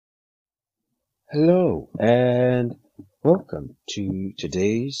Hello and welcome to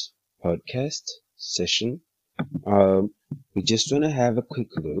today's podcast session. Um, we just want to have a quick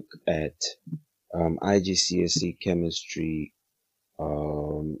look at IGCSE chemistry,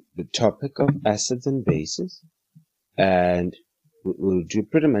 the topic of acids and bases, and we'll do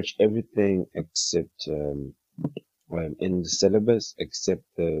pretty much everything except in the syllabus, except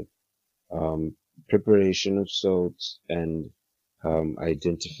the preparation of salts and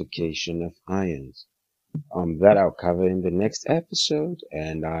identification of ions. That I'll cover in the next episode,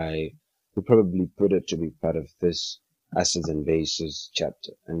 and I will probably put it to be part of this acids and bases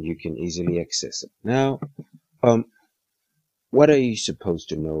chapter, and you can easily access it. Now, um, what are you supposed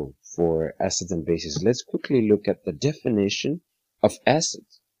to know for acids and bases? Let's quickly look at the definition of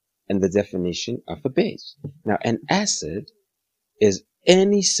acids and the definition of a base. Now, an acid is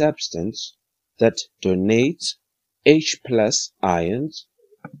any substance that donates H plus ions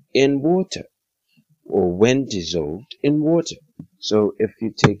in water or when dissolved in water. So if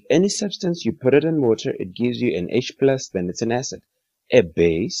you take any substance, you put it in water, it gives you an H plus, then it's an acid. A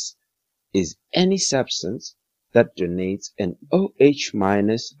base is any substance that donates an OH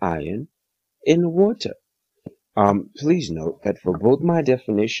minus ion in water. Please note that for both my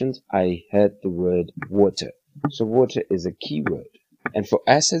definitions, I had the word water. So water is a key word. And for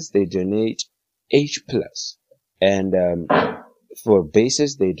acids, they donate H plus. And for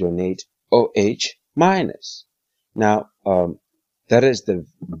bases, they donate OH minus. Now, that is the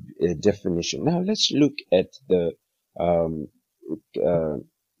definition. Now, let's look at the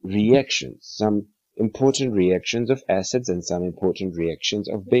reactions, some important reactions of acids and some important reactions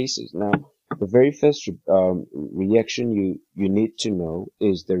of bases. Now, the very first reaction you need to know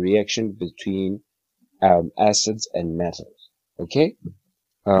is the reaction between acids and metals. Okay?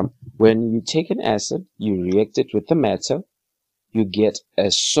 When you take an acid, you react it with the metal, you get a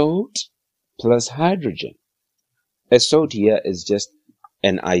salt plus hydrogen. A salt here is just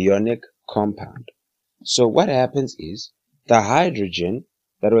an ionic compound. So what happens is the hydrogen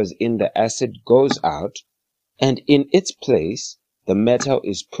that was in the acid goes out, and in its place, the metal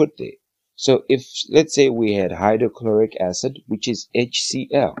is put there. So if, let's say we had hydrochloric acid, which is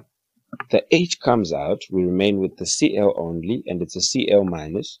HCl, the H comes out, we remain with the Cl only, and it's a Cl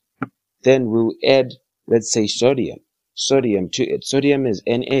minus. Then we'll add, let's say, sodium to it. Sodium is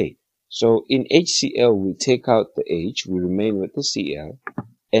Na. So in HCl, we take out the H, we remain with the Cl,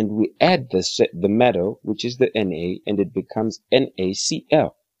 and we add the metal, which is the Na, and it becomes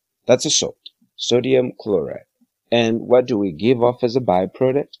NaCl. That's a salt, sodium chloride. And what do we give off as a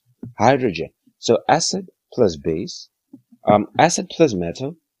byproduct? Hydrogen. So acid plus base, acid plus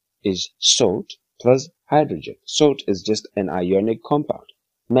metal is salt plus hydrogen. Salt is just an ionic compound.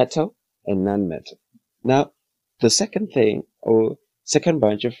 Metal and non-metal. Now, the second thing, or second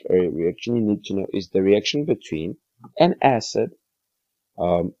bunch of reaction you need to know is the reaction between an acid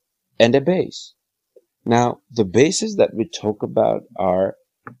and a base. Now, the bases that we talk about are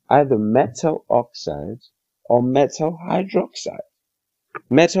either metal oxides or metal hydroxide.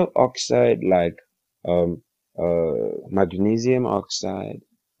 Metal oxide like magnesium oxide,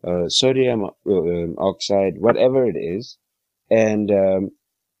 sodium oxide, whatever it is, and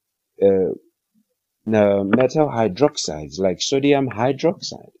metal hydroxides like sodium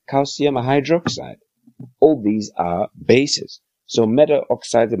hydroxide, calcium hydroxide. All these are bases. So metal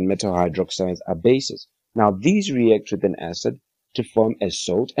oxides and metal hydroxides are bases. Now these react with an acid to form a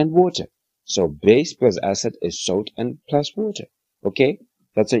salt and water. So base plus acid is salt and plus water. Okay?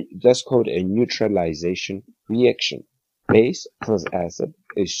 That's called a neutralization reaction. Base plus acid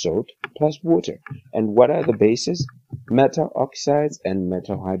is salt plus water. And what are the bases? Metal oxides and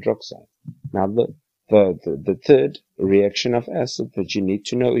metal hydroxide. Now the third reaction of acid that you need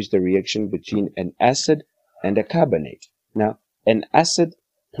to know is the reaction between an acid and a carbonate. Now, an acid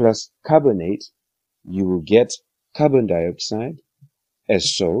plus carbonate, you will get carbon dioxide, a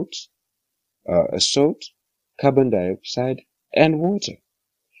salt, carbon dioxide, and water.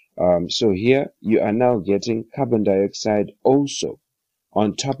 So here you are now getting carbon dioxide also.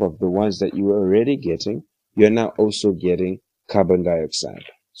 On top of the ones that you were already getting, you're now also getting carbon dioxide.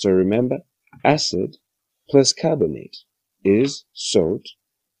 So remember, acid plus carbonate is salt,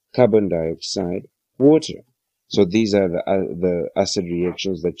 carbon dioxide, water. So these are the acid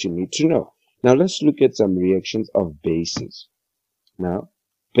reactions that you need to know. Now let's look at some reactions of bases. Now,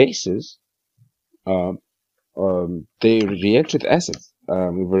 bases, they react with acids.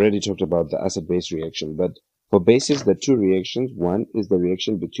 We've already talked about the acid-base reaction, but for bases, the two reactions, one is the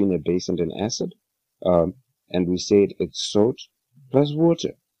reaction between a base and an acid, and we said it's salt plus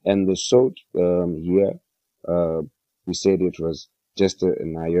water. And the salt here, we said it was just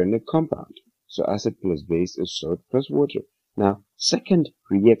an ionic compound. So acid plus base is salt plus water. Now, second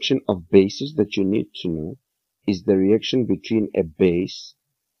reaction of bases that you need to know is the reaction between a base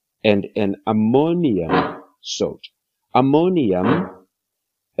and an ammonium salt. Ammonium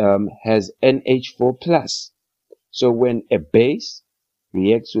has NH4 plus. So when a base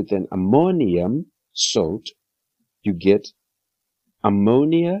reacts with an ammonium salt, you get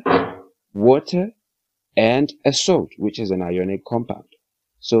ammonia, water, and a salt, which is an ionic compound.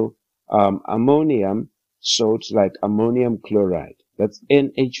 So ammonium salts like ammonium chloride, that's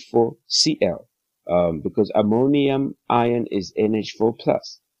NH4Cl, because ammonium ion is NH4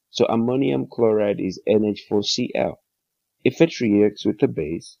 plus. So ammonium chloride is NH4Cl. If it reacts with a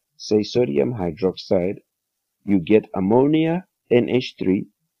base, say sodium hydroxide, you get ammonia, NH3,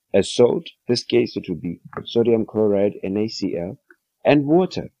 a salt, this case it would be sodium chloride, NaCl, and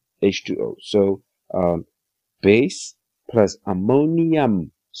water, H2O. So base plus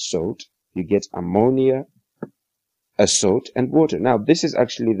ammonium salt, you get ammonia, a salt, and water. Now, this is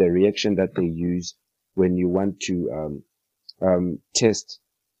actually the reaction that they use when you want to test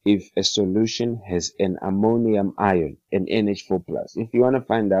if a solution has an ammonium ion, an NH4 plus. If you want to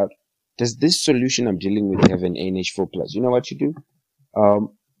find out, does this solution I'm dealing with have an NH4 plus? You know what you do?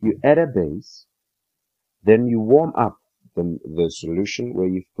 You add a base, then you warm up the solution where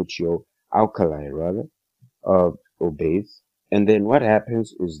you've put your alkali rather, or base, and then what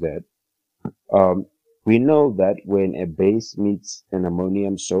happens is that we know that when a base meets an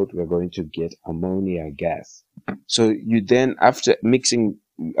ammonium salt, we're going to get ammonia gas. So you then, after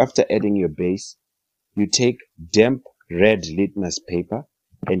adding your base, you take damp red litmus paper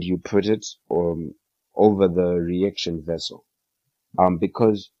and you put it over the reaction vessel.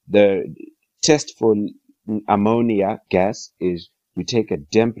 Because the test for ammonia gas is you take a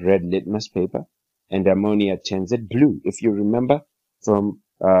damp red litmus paper and ammonia turns it blue. If you remember from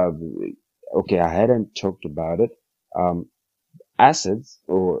okay, I hadn't talked about it. Acids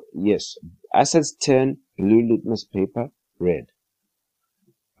turn blue litmus paper red.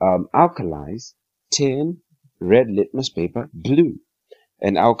 Alkalis turn red litmus paper blue.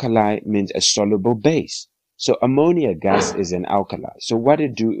 An alkali means a soluble base. So ammonia gas is an alkali. So what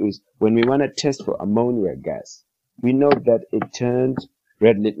it do is when we want to test for ammonia gas, we know that it turns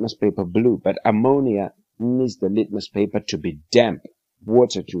red litmus paper blue, but ammonia needs the litmus paper to be damp,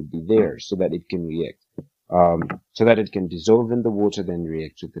 water to be there so that it can react, so that it can dissolve in the water, then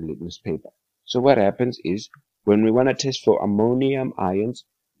react with the litmus paper. So what happens is when we want to test for ammonium ions,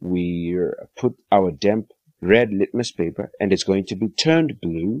 we put our damp red litmus paper and it's going to be turned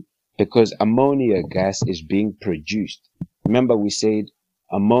blue because ammonia gas is being produced. Remember we said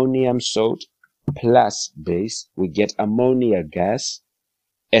ammonium salt plus base, we get ammonia gas,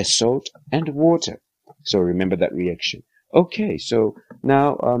 a salt, and water. So remember that reaction. Okay, so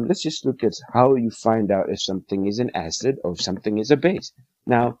now let's just look at how you find out if something is an acid or if something is a base.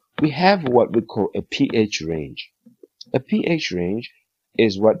 Now, we have what we call a pH range. A pH range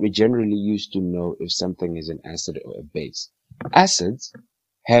is what we generally use to know if something is an acid or a base. Acids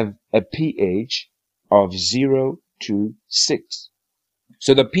have a pH of 0 to 6.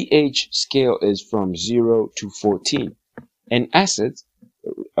 So the pH scale is from 0 to 14. And acids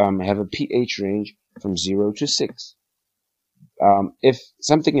have a pH range from 0 to 6. If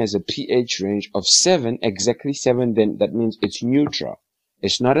something has a pH range of 7, exactly 7, then that means it's neutral.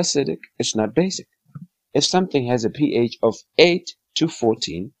 It's not acidic, it's not basic. If something has a pH of 8 to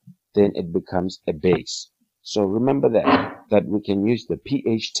 14, then it becomes a base. So remember that we can use the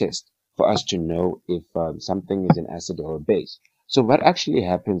pH test for us to know if something is an acid or a base. So what actually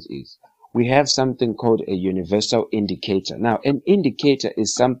happens is we have something called a universal indicator. Now, an indicator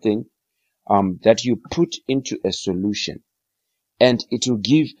is something that you put into a solution and it will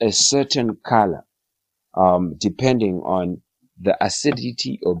give a certain color depending on the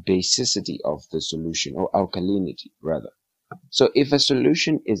acidity or basicity of the solution, or alkalinity rather. So if a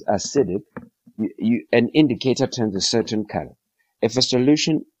solution is acidic, an indicator turns a certain color. If a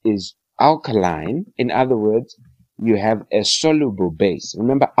solution is alkaline, in other words, you have a soluble base.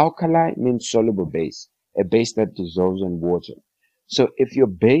 Remember, alkali means soluble base, a base that dissolves in water. So if your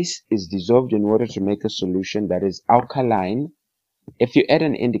base is dissolved in water to make a solution that is alkaline, if you add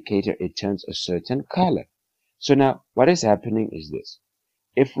an indicator, it turns a certain color. So now, what is happening is this.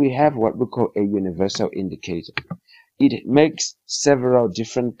 If we have what we call a universal indicator, it makes several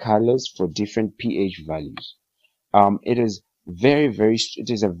different colors for different pH values. It is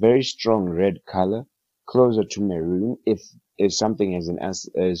a very strong red color, closer to maroon if something has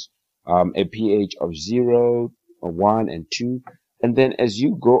a pH of 0 or 1 and 2. And then as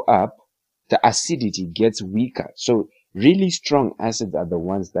you go up, the acidity gets weaker. So Really strong acids are the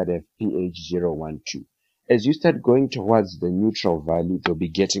ones that have pH 0, 1, 2. As you start going towards the neutral value, they'll be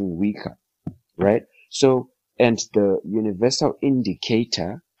getting weaker, right? So, and the universal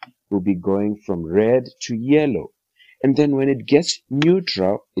indicator will be going from red to yellow. And then when it gets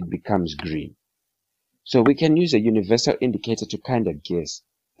neutral, it becomes green. So we can use a universal indicator to kind of guess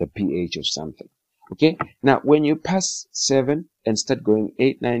the pH of something. Okay, now when you pass 7 and start going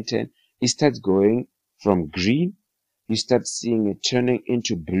 8, 9, 10, it starts going from green, you start seeing it turning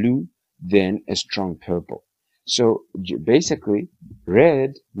into blue, then a strong purple. So basically,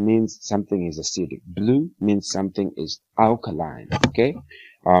 red means something is acidic, blue means something is alkaline. Okay,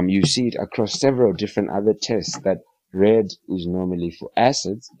 you see it across several different other tests that red is normally for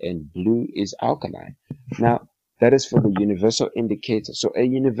acids and blue is alkaline. Now, that is for the universal indicator. So a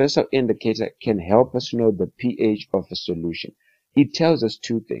universal indicator can help us know the pH of a solution. It tells us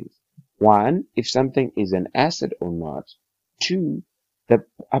two things. One, if something is an acid or not. Two, the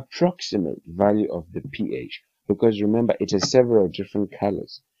approximate value of the pH. Because remember, it has several different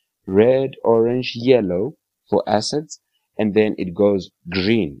colors. Red, orange, yellow for acids, and then it goes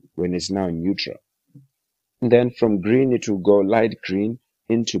green when it's now neutral. And then from green, it will go light green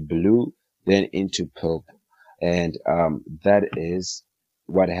into blue, then into purple. And that is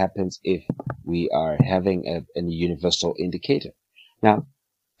what happens if we are having a universal indicator. Now,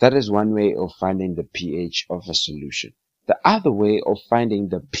 that is one way of finding the pH of a solution. The other way of finding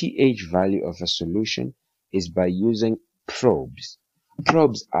the pH value of a solution is by using probes.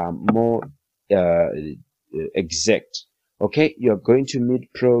 Probes are more exact. Okay, you're going to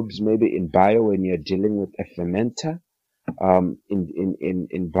meet probes maybe in bio when you're dealing with a fermenter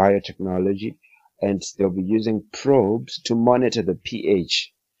in biotechnology, and they'll be using probes to monitor the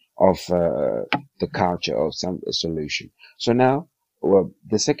pH of the culture of some solution. So now, well,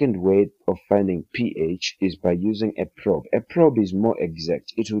 the second way of finding pH is by using a probe. A probe is more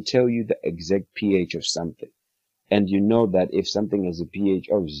exact. It will tell you the exact pH of something. And you know that if something has a pH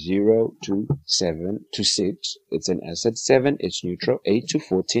of 0 to 7 to 6, it's an acid. 7, it's neutral. 8 to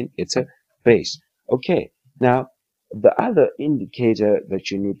 14, it's a base. Okay, now the other indicator that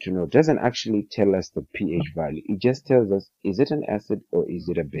you need to know doesn't actually tell us the pH value. It just tells us, is it an acid or is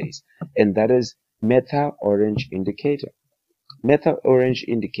it a base? And that is methyl orange indicator. Methyl orange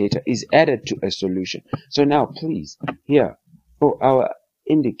indicator is added to a solution. So now please, here, for our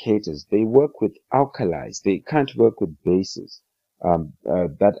indicators, they work with alkalis. They can't work with bases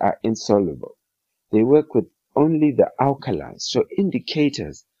that are insoluble. They work with only the alkalis. So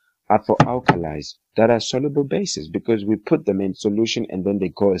indicators are for alkalis that are soluble bases because we put them in solution and then they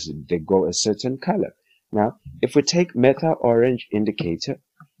go a certain color. Now, if we take methyl orange indicator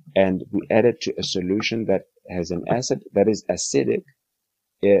and we add it to a solution that has an acid that is acidic,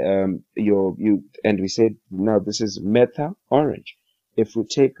 and we said now this is methyl orange. If we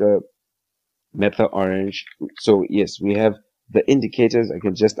take a methyl orange, so yes, we have the indicators. I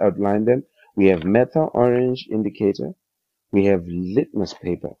can just outline them. We have methyl orange indicator. We have litmus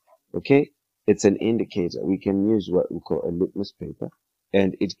paper. Okay, it's an indicator. We can use what we call a litmus paper,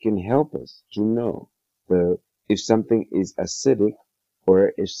 and it can help us to know if something is acidic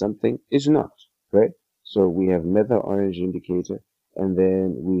or if something is not. Right. So we have methyl orange indicator, and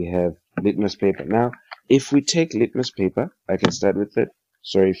then we have litmus paper. Now, if we take litmus paper, I can start with it.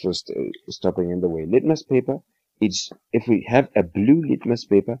 Sorry for stopping in the way. Litmus paper, if we have a blue litmus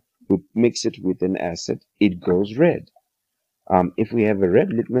paper, we mix it with an acid, it goes red. If we have a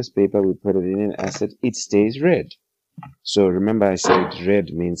red litmus paper, we put it in an acid, it stays red. So remember I said red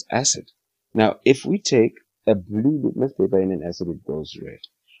means acid. Now, if we take a blue litmus paper in an acid, it goes red.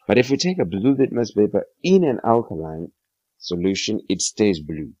 But if we take a blue litmus paper in an alkaline solution, it stays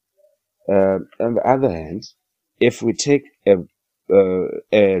blue. On the other hand, if we take a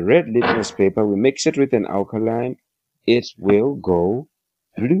red litmus paper, we mix it with an alkaline, it will go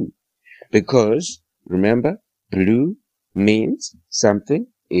blue. Because, remember, blue means something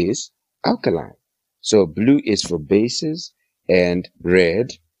is alkaline. So blue is for bases and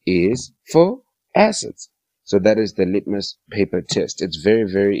red is for acids. So that is the litmus paper test. It's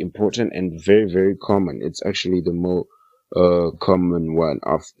very, very important and very, very common. It's actually the more common one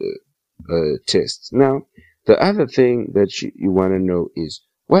of the tests. Now, the other thing that you want to know is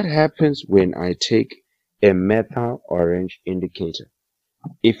what happens when I take a methyl orange indicator.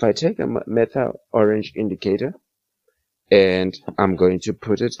 If I take a methyl orange indicator and I'm going to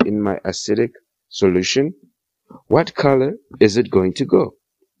put it in my acidic solution, what color is it going to go?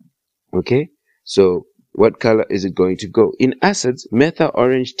 Okay, so what color is it going to go? In acids, methyl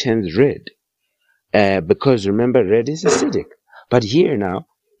orange turns red because remember, red is acidic. But here now,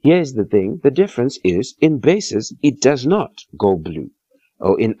 Here's the thing, the difference is in bases, it does not go blue.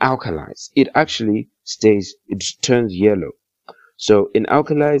 Or in alkalis, it actually it turns yellow. So in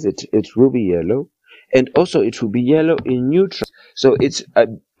alkalis, it will be yellow. And also it will be yellow in neutrals. So it's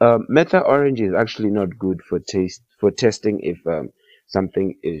methyl orange is actually not good for testing if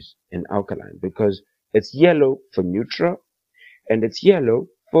something is an alkaline, because it's yellow for neutral and it's yellow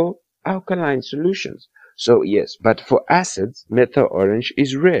for alkaline solutions. So yes, but for acids, methyl orange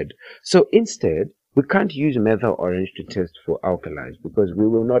is red. So instead, we can't use methyl orange to test for alkalis, because we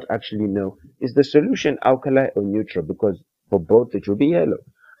will not actually know is the solution alkali or neutral, because for both it will be yellow.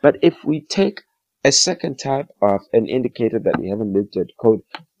 But if we take a second type of an indicator that we haven't looked at called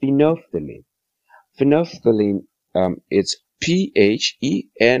phenolphthalein. Phenolphthalein, it's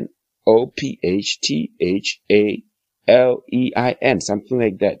PHENOPHTHALEIN, something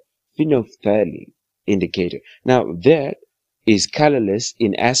like that. Phenolphthalein indicator. Now that is colorless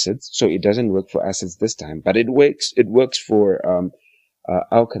in acids, so it doesn't work for acids this time, but it works for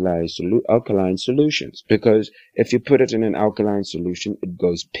alkaline solutions, because if you put it in an alkaline solution, it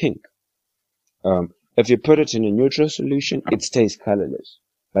goes pink. If you put it in a neutral solution, it stays colorless,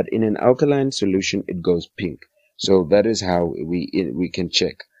 but in an alkaline solution, it goes pink. So that is how we can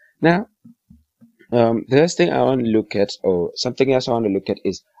check. Now, the first thing I want to look at, or something else I want to look at,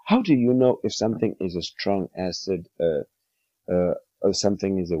 is how do you know if something is a strong acid or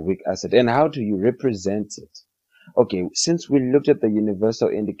something is a weak acid, and how do you represent it? Okay, since we looked at the universal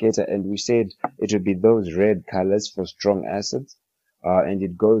indicator and we said it would be those red colors for strong acids, and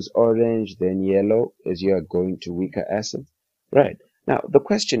it goes orange, then yellow as you are going to weaker acids. Right. Now, the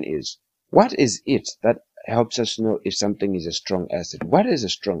question is, what is it that helps us know if something is a strong acid? What is a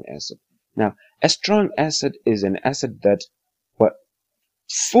strong acid? Now, a strong acid is an acid that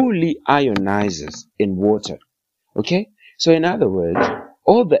fully ionizes in water. Okay? So in other words,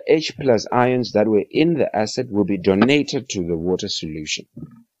 all the H plus ions that were in the acid will be donated to the water solution.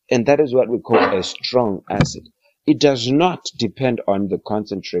 And that is what we call a strong acid. It does not depend on the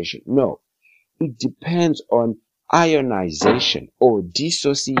concentration. No, it depends on ionization or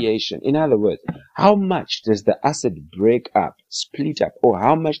dissociation. In other words, how much does the acid break up, split up, or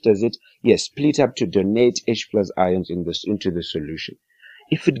how much does it, split up to donate H plus ions into the solution?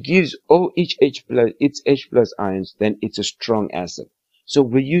 If it gives its H plus ions, then it's a strong acid. So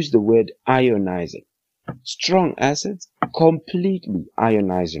we use the word ionizing. Strong acids completely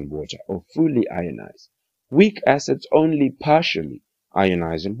ionize in water or fully ionize. Weak acids only partially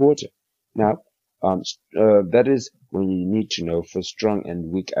ionize in water. Now, that is when you need to know for strong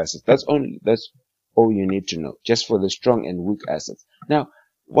and weak acids. That's all you need to know, just for the strong and weak acids. Now,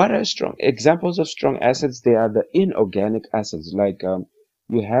 what are strong examples of strong acids? They are the inorganic acids, like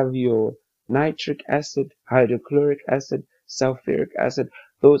you have your nitric acid, hydrochloric acid, sulfuric acid.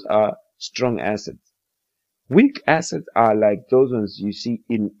 Those are strong acids. Weak acids are like those ones you see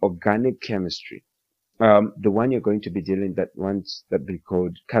in organic chemistry. The one you're going to be dealing that ones that we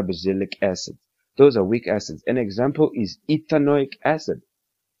called carboxylic acid. Those are weak acids. An example is ethanoic acid.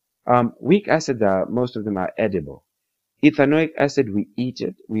 Weak acids most of them are edible. Ethanoic acid, we eat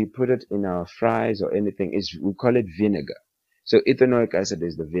it, we put it in our fries or anything. We call it vinegar. So ethanoic acid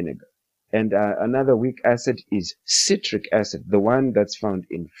is the vinegar. And another weak acid is citric acid, the one that's found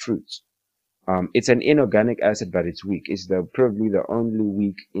in fruits. It's an inorganic acid, but it's weak. It's probably the only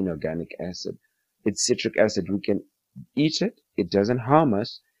weak inorganic acid. It's citric acid. We can eat it. It doesn't harm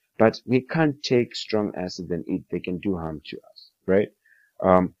us, but we can't take strong acids and eat. They can do harm to us, right?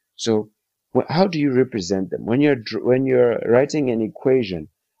 So how do you represent them? When you're writing an equation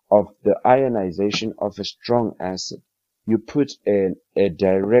of the ionization of a strong acid, you put a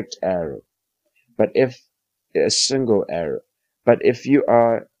direct arrow, but if a single arrow. But if you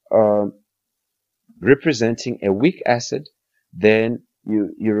are representing a weak acid, then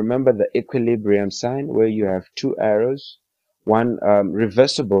you remember the equilibrium sign where you have two arrows, one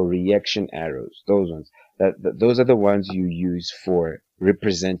reversible reaction arrows. Those ones, those are the ones you use for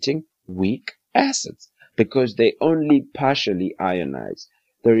representing weak acids, because they only partially ionize.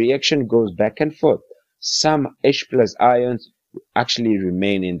 The reaction goes back and forth. Some H plus ions actually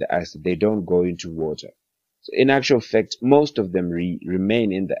remain in the acid. They don't go into water. So in actual fact, most of them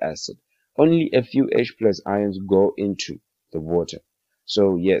remain in the acid. Only a few H plus ions go into the water.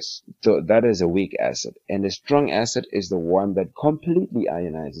 So yes, that is a weak acid. And a strong acid is the one that completely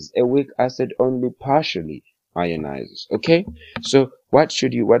ionizes. A weak acid only partially ionizes. Okay? So what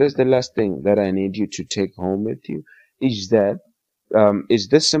is the last thing that I need you to take home with you? Is that is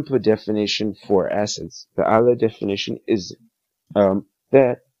this simple definition for acids. The other definition is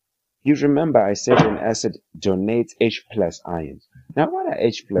that you remember I said an acid donates H plus ions. Now, what are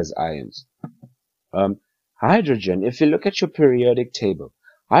H plus ions? Hydrogen, if you look at your periodic table,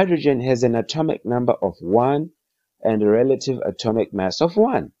 hydrogen has an atomic number of 1 and a relative atomic mass of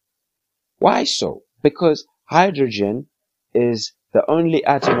 1. Why so? Because hydrogen is the only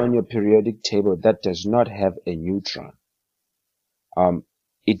atom on your periodic table that does not have a neutron.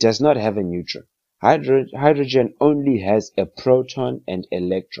 It does not have a neutron. Hydrogen only has a proton and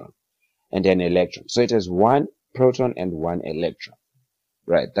electron and an electron. So it has 1 proton and 1 electron.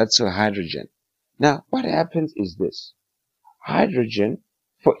 Right, that's a hydrogen. Now, what happens is this. Hydrogen,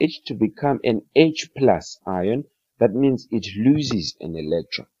 for it to become an H plus ion, that means it loses an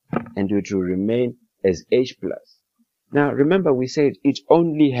electron and it will remain as H plus. Now, remember we said it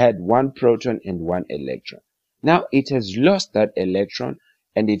only had 1 proton and 1 electron. Now, it has lost that electron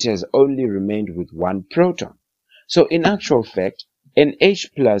and it has only remained with 1 proton. So, in actual fact, an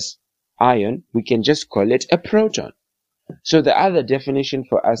H plus ion, we can just call it a proton. So the other definition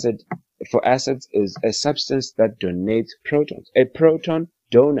for acids is a substance that donates protons. A proton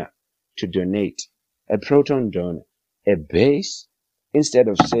donor, to donate. A proton donor. A base, instead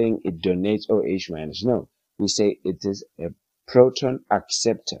of saying it donates OH minus, no, we say it is a proton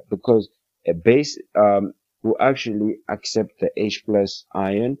acceptor, because a base will actually accept the H plus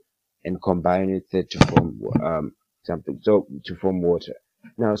ion and combine it to form something, so to form water.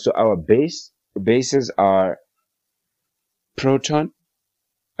 Now, so our bases are proton,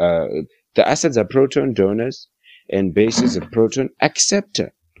 the acids are proton donors and bases are proton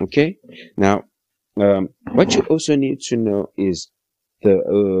acceptor. Okay, now what you also need to know is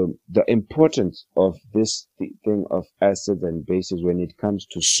the importance of this thing of acids and bases when it comes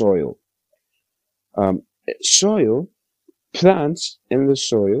to soil. Soil, plants in the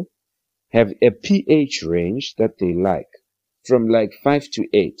soil have a pH range that they like, from like 5 to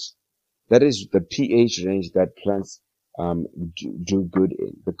 8. That is the pH range that plants do good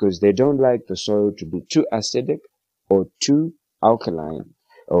in, because they don't like the soil to be too acidic or too alkaline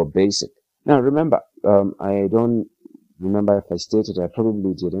or basic. Now remember, I don't remember if I stated, I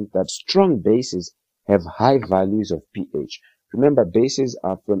probably didn't, that strong bases have high values of pH. Remember, bases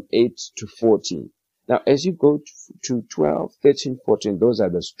are from 8 to 14. Now as you go to 12, 13, 14, those are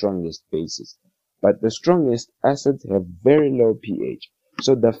the strongest bases. But the strongest acids have very low pH.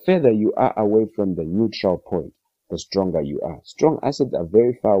 So the further you are away from the neutral point, the stronger you are. Strong acids are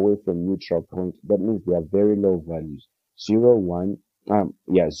very far away from neutral point. That means they have very low values. 0, 1,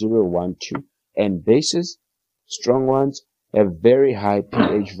 0, 1, 2. And bases, strong ones, have very high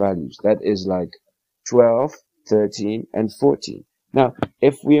pH values. That is like 12, 13, and 14. Now,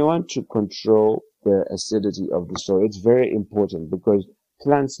 if we want to control the acidity of the soil, it's very important, because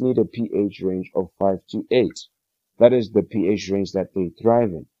plants need a pH range of 5 to 8. That is the pH range that they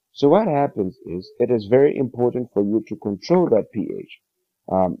thrive in. So what happens is, it is very important for you to control that pH.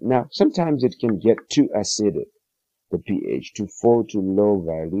 Now, sometimes it can get too acidic, the pH, to fall to low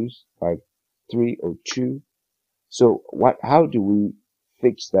values, like 3 or 2. So how do we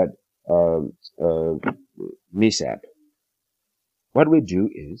fix that mishap? What we do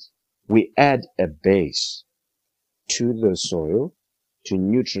is, we add a base to the soil to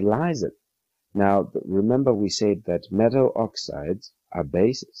neutralize it. Now, remember we said that metal oxides are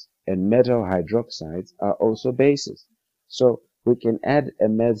bases and metal hydroxides are also bases. So we can add a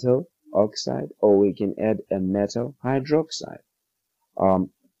metal oxide or we can add a metal hydroxide.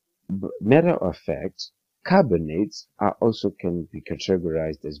 Matter of fact, carbonates are also can be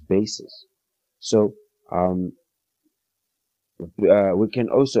categorized as bases. So we can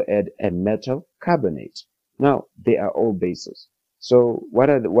also add a metal carbonate. Now they are all bases. So what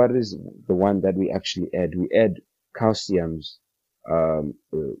is the one that we actually add? We add calcium's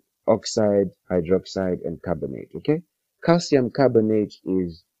oxide, hydroxide, and carbonate. Okay, calcium carbonate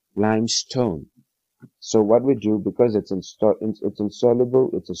is limestone. So what we do, because it's insoluble,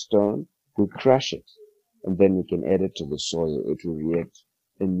 it's a stone, we crush it, and then we can add it to the soil. It will react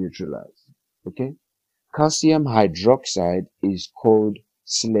and neutralize. Okay. Calcium hydroxide is called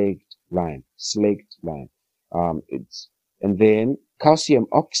slaked lime. And then calcium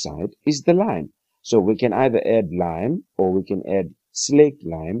oxide is the lime. So we can either add lime, or we can add slaked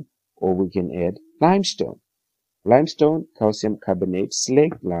lime, or we can add limestone. Limestone, calcium carbonate,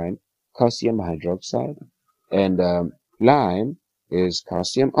 slaked lime, calcium hydroxide, and lime is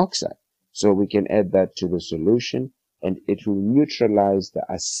calcium oxide. So we can add that to the solution, and it will neutralize the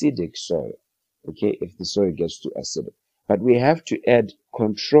acidic soil. Okay, if the soil gets too acidic. But we have to add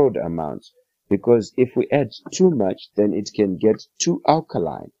controlled amounts, because if we add too much, then it can get too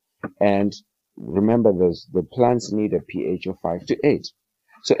alkaline. And remember, the plants need a pH of 5 to 8.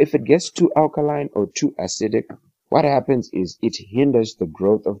 So if it gets too alkaline or too acidic, what happens is it hinders the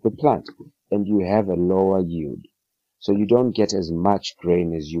growth of the plant and you have a lower yield. So you don't get as much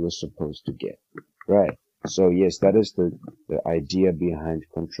grain as you were supposed to get, right? So yes, that is the idea behind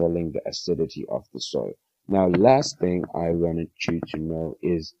controlling the acidity of the soil. Now, last thing I wanted you to know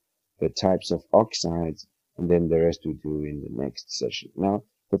is the types of oxides, and then the rest we do in the next session. Now,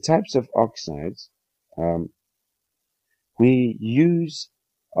 the types of oxides, we use,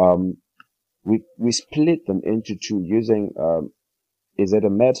 we split them into two using, is it a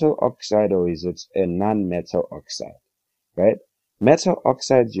metal oxide or is it a non-metal oxide, right? Metal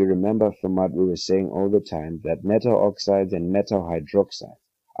oxides, you remember from what we were saying all the time, that metal oxides and metal hydroxides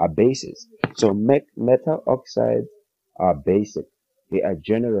are bases. So metal oxides are basic. They are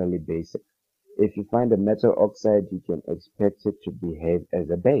generally basic. If you find a metal oxide, you can expect it to behave as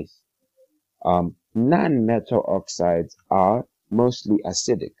a base. Non-metal oxides are mostly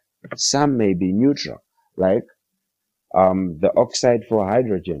acidic. Some may be neutral, like the oxide for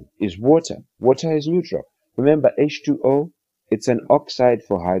hydrogen is water. Water is neutral. Remember H2O, it's an oxide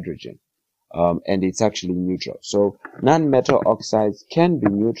for hydrogen, and it's actually neutral. So non-metal oxides can be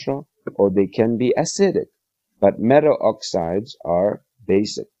neutral or they can be acidic, but metal oxides are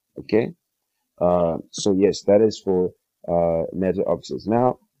basic, okay? So yes, that is for metal oxides.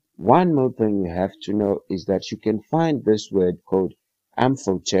 Now, one more thing you have to know is that you can find this word called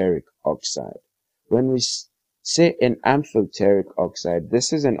amphoteric oxide. When we say an amphoteric oxide,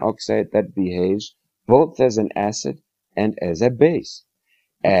 this is an oxide that behaves both as an acid and as a base.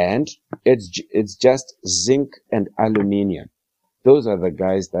 And it's just zinc and aluminium. Those are the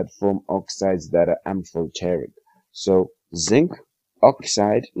guys that form oxides that are amphoteric. So zinc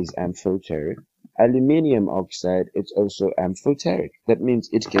oxide is amphoteric. Aluminium oxide, it's also amphoteric. That means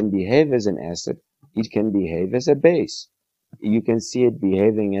it can behave as an acid. It can behave as a base. You can see it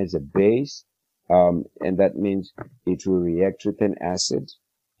behaving as a base, and that means it will react with an acid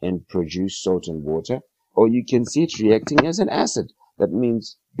and produce salt and water. Or you can see it reacting as an acid. That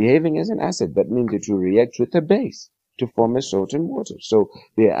means behaving as an acid. That means it will react with a base to form a salt and water. So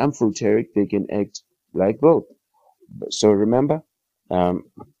they are amphoteric. They can act like both. So remember,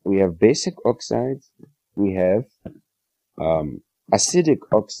 we have basic oxides, we have acidic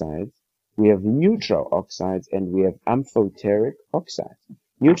oxides, we have neutral oxides, and we have amphoteric oxides.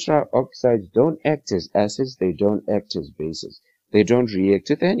 Neutral oxides don't act as acids, they don't act as bases. They don't react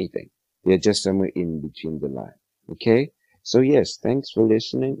with anything. They're just somewhere in between the line. Okay? So yes, thanks for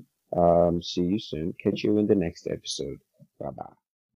listening. See you soon. Catch you in the next episode. Bye-bye.